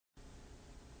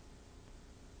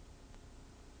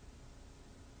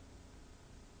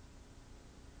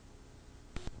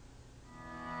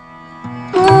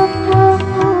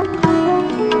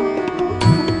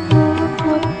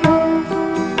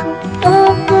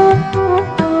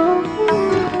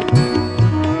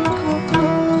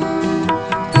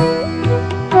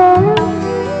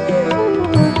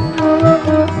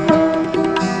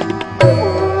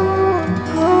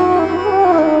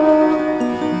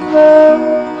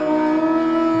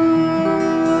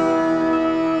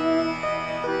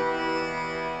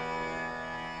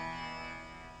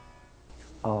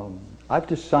I've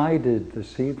decided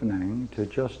this evening to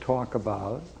just talk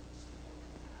about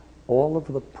all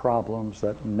of the problems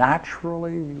that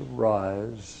naturally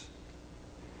arise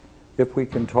if we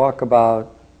can talk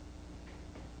about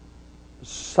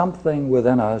something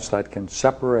within us that can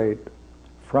separate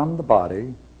from the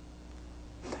body.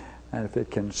 And if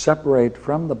it can separate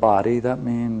from the body, that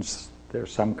means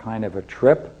there's some kind of a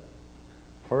trip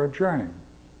or a journey.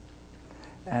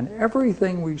 And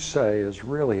everything we say is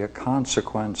really a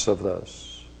consequence of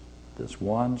this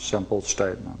one simple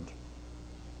statement.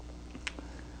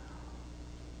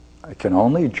 I can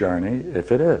only journey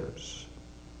if it is.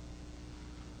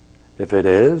 If it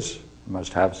is, it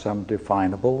must have some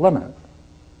definable limit.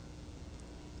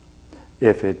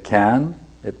 If it can,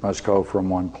 it must go from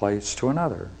one place to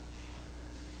another.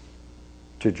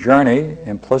 To journey,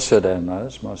 implicit in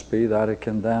this, must be that it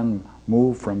can then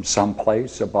move from some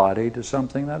place, a body, to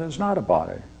something that is not a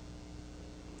body.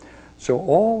 So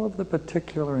all of the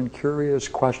particular and curious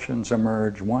questions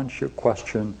emerge once you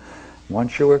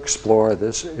explore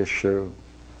this issue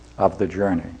of the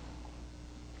journey.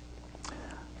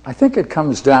 I think it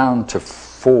comes down to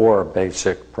 4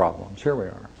 basic problems. Here we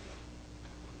are.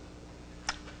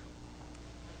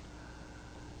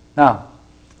 Now,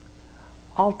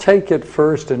 I'll take it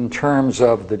first in terms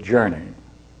of the journey.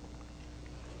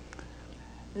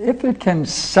 If it can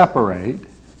separate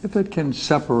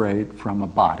from a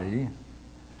body,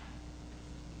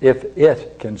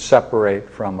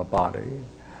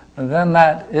 then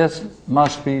that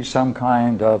must be some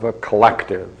kind of a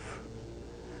collective.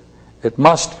 It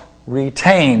must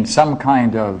retain some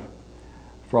kind of,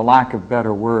 for lack of a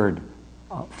better word,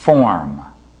 form.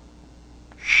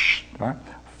 Right?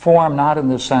 Form not in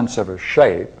the sense of a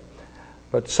shape,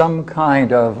 but some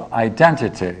kind of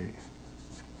identity.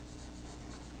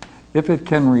 If it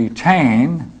can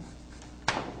retain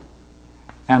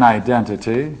an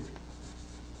identity,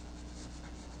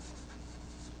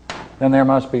 then there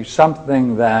must be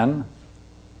something then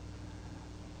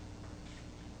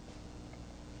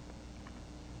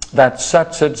that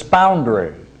sets its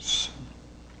boundaries.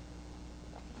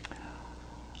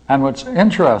 And what's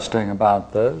interesting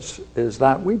about this is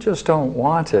that we just don't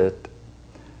want it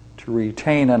to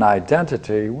retain an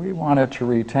identity. We want it to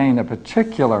retain a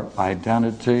particular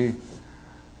identity,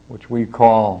 which we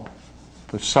call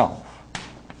the self.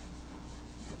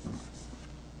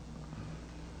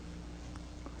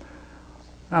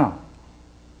 Now,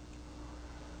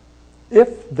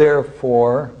 if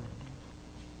therefore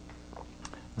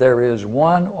there is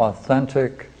one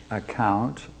authentic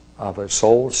account of a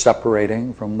soul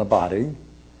separating from the body,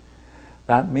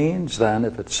 that means then,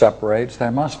 if it separates,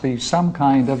 there must be some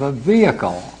kind of a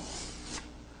vehicle.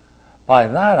 By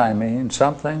that I mean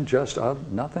something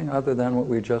nothing other than what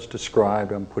we just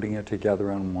described. I'm putting it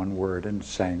together in one word and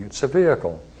saying it's a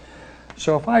vehicle.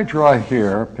 So if I draw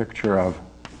here a picture of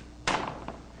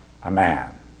a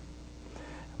man,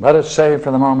 let us say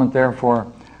for the moment, therefore,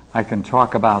 I can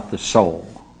talk about the soul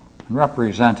and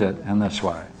represent it in this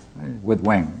way, with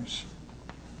wings.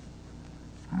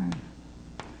 Right?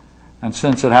 And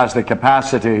since it has the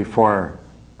capacity for,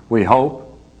 we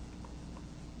hope,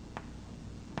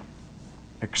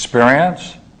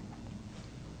 experience,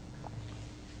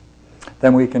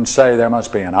 then we can say there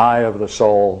must be an eye of the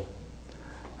soul,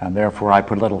 and therefore I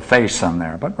put a little face in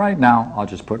there. But right now, I'll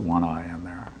just put one eye in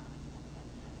there.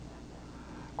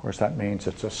 Of course, that means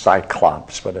it's a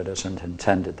cyclops, but it isn't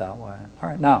intended that way. All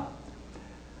right, now,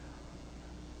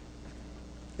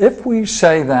 if we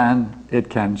say then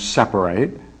it can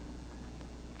separate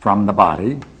from the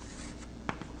body,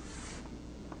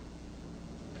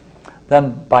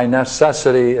 then by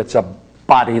necessity it's a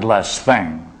bodiless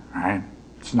thing, right?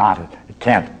 It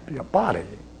can't be a body.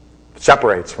 It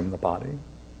separates from the body.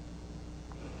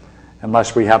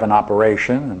 Unless we have an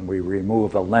operation and we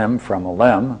remove a limb from a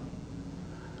limb.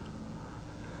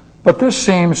 But this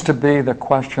seems to be the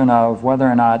question of whether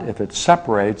or not, if it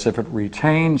separates, if it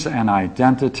retains an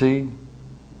identity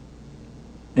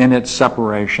in its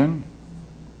separation,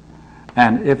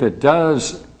 and if it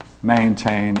does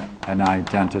maintain an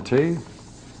identity,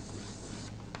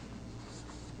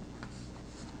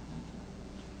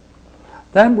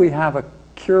 then we have a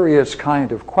curious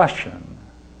kind of question.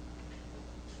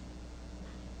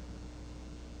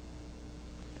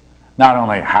 Not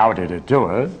only how did it do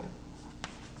it,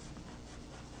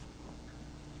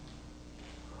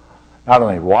 not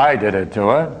only why did it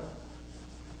do it,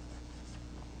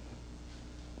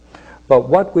 but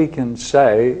what we can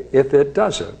say if it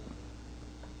does it.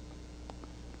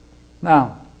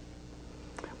 Now,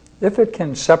 if it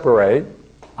can separate,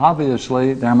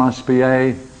 obviously there must be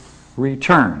a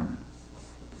return.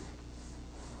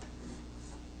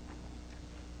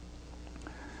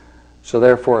 So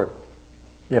therefore,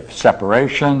 if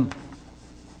separation,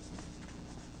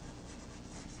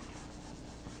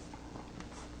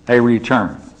 a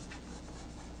return.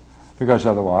 Because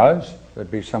otherwise,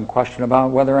 there'd be some question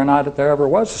about whether or not there ever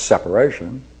was a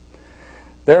separation.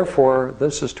 Therefore,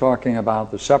 this is talking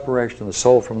about the separation of the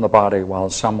soul from the body while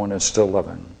someone is still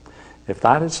living. If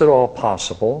that is at all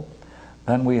possible,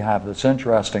 then we have this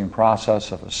interesting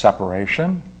process of a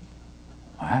separation,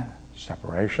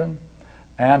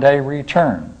 and a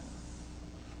return.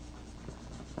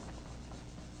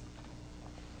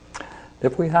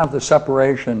 If we have the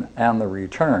separation and the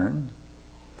return,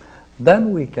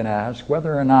 then we can ask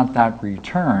whether or not that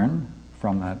return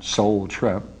from that soul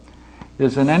trip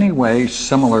is in any way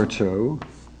similar to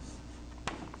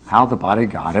how the body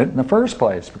got it in the first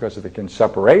place. Because if it can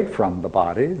separate from the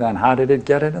body, then how did it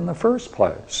get it in the first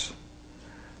place?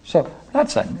 So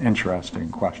that's an interesting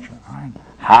question, right?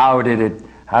 How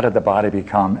did the body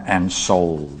become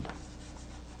ensouled?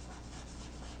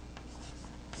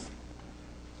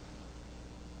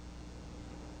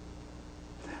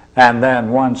 And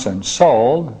then once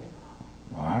ensouled,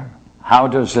 how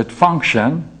does it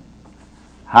function?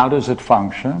 How does it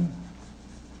function?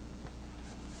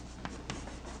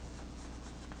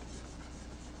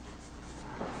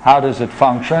 How does it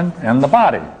function in the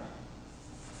body?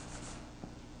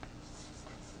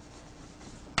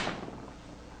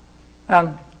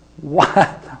 And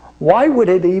why would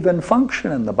it even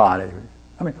function in the body?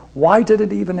 I mean, why did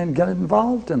it even get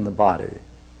involved in the body?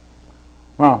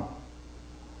 Well,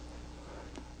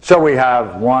 so we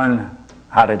have one,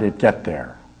 how did it get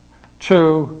there?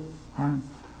 Two,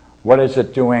 what is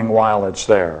it doing while it's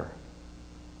there?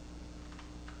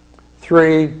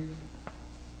 Three,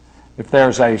 if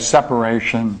there's a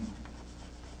separation,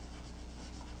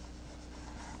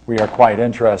 we are quite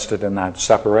interested in that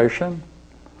separation.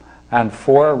 And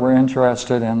four, we're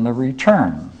interested in the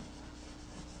return.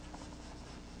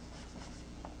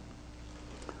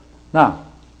 Now,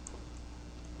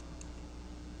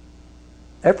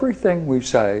 everything we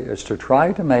say is to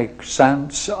try to make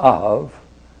sense of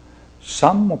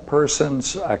some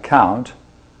person's account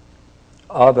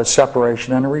of a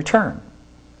separation and a return.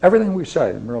 Everything we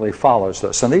say really follows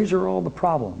this, and these are all the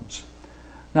problems.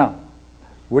 Now,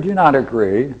 would you not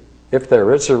agree, if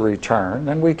there is a return,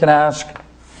 then we can ask,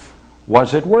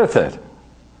 was it worth it?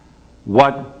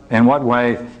 In what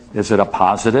way is it a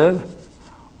positive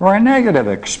or a negative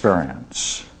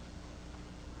experience?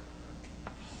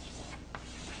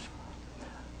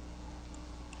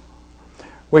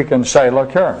 We can say,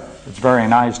 look here, it's very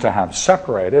nice to have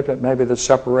separated, but maybe the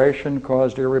separation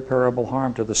caused irreparable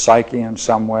harm to the psyche in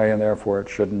some way, and therefore it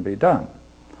shouldn't be done.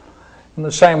 In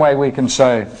the same way, we can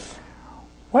say,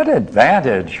 what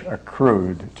advantage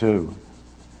accrued to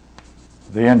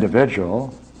the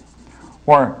individual?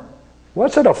 Or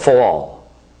was it a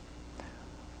fall?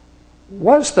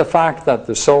 Was the fact that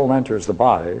the soul enters the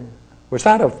body, was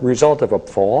that a result of a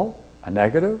fall, a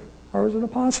negative, or was it a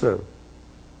positive?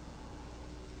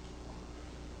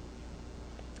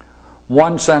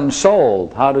 Once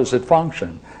ensouled, how does it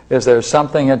function? Is there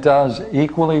something it does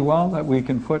equally well that we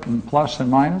can put in plus and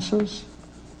minuses?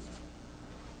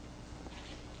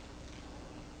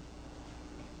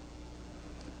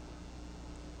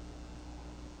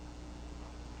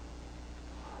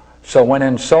 So when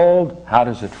ensouled, how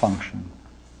does it function?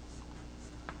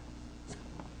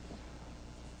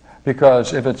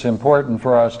 Because if it's important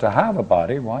for us to have a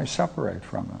body, why separate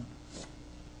from it?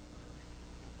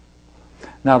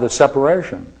 Now the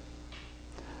separation,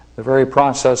 the very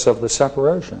process of the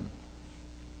separation.